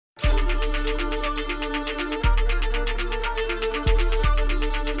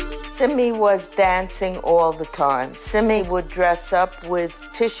Simi was dancing all the time. Simi would dress up with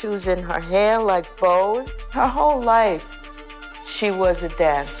tissues in her hair like bows. Her whole life, she was a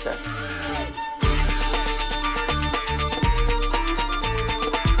dancer.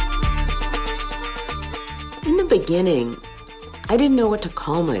 In the beginning, I didn't know what to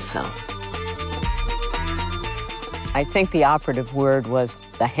call myself. I think the operative word was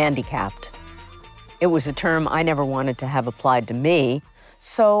the handicapped. It was a term I never wanted to have applied to me,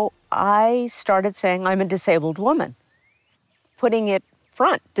 so I started saying I'm a disabled woman, putting it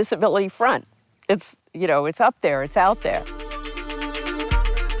front, disability front. It's, you know, it's up there, it's out there.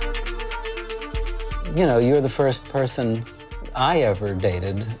 You know, you're the first person I ever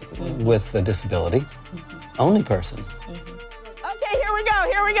dated with a disability. Only person. Okay, here we go,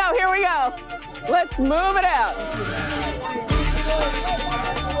 here we go, here we go. Let's move it out.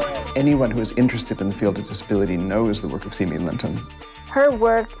 Anyone who is interested in the field of disability knows the work of Simi Linton. Her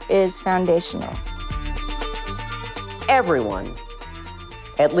work is foundational. Everyone,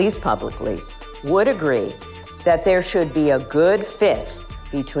 at least publicly, would agree that there should be a good fit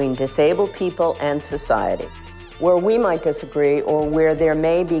between disabled people and society. Where we might disagree or where there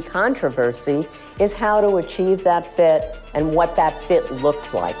may be controversy is how to achieve that fit and what that fit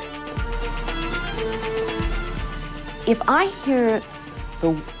looks like. If I hear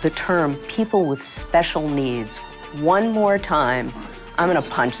the term people with special needs one more time, I'm gonna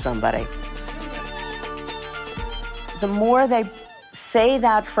punch somebody. The more they say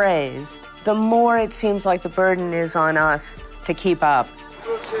that phrase, the more it seems like the burden is on us to keep up.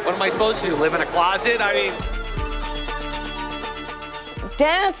 What am I supposed to do, live in a closet? I mean...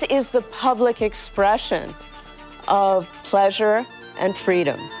 Dance is the public expression of pleasure and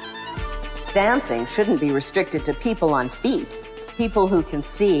freedom. Dancing shouldn't be restricted to people on feet, people who can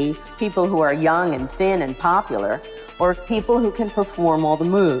see, people who are young and thin and popular, or people who can perform all the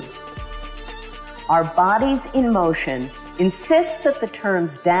moves. Our bodies in motion insist that the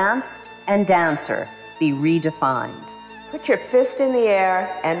terms dance and dancer be redefined. Put your fist in the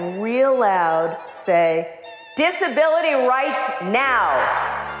air and real loud say, disability rights now.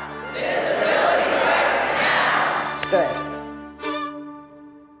 Disability rights now. Good.